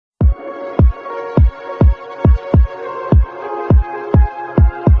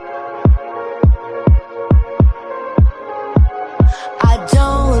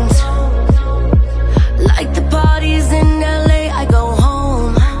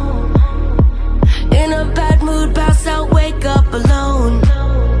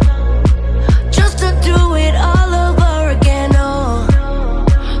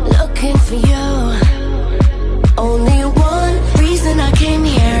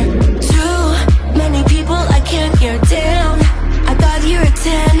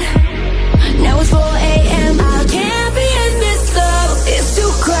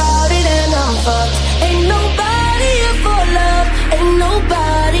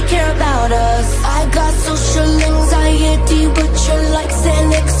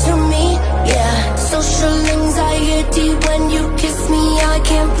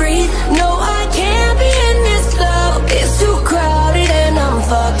breathe. No, I can't be in this club. It's too crowded and I'm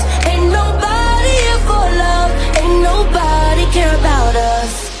fucked. Ain't nobody here for love. Ain't nobody care about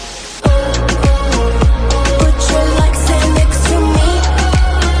us. Put your likes in next to me.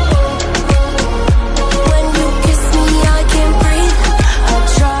 When you kiss me, I can't breathe. I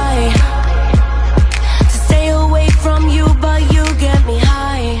try to stay away from you, but you get me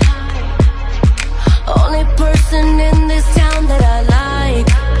high. Only person in this town that I like.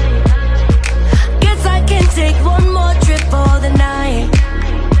 Guess I can take one more trip for the night.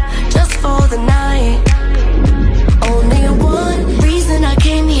 Just for the night. Only one reason I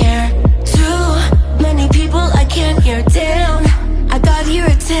came here. Too many people I can't hear. Damn, I got here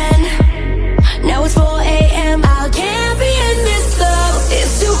at 10. Now it's 4 a.m. I can't be in this club.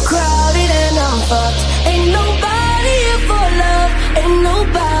 It's too crowded and I'm fucked. Ain't nobody here for love. Ain't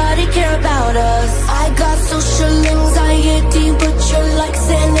nobody care about us. I got social anxiety, but your likes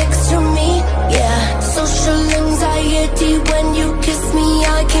are next to me. Yeah, social anxiety. When you kiss me,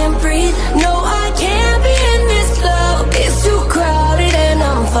 I can't breathe. No,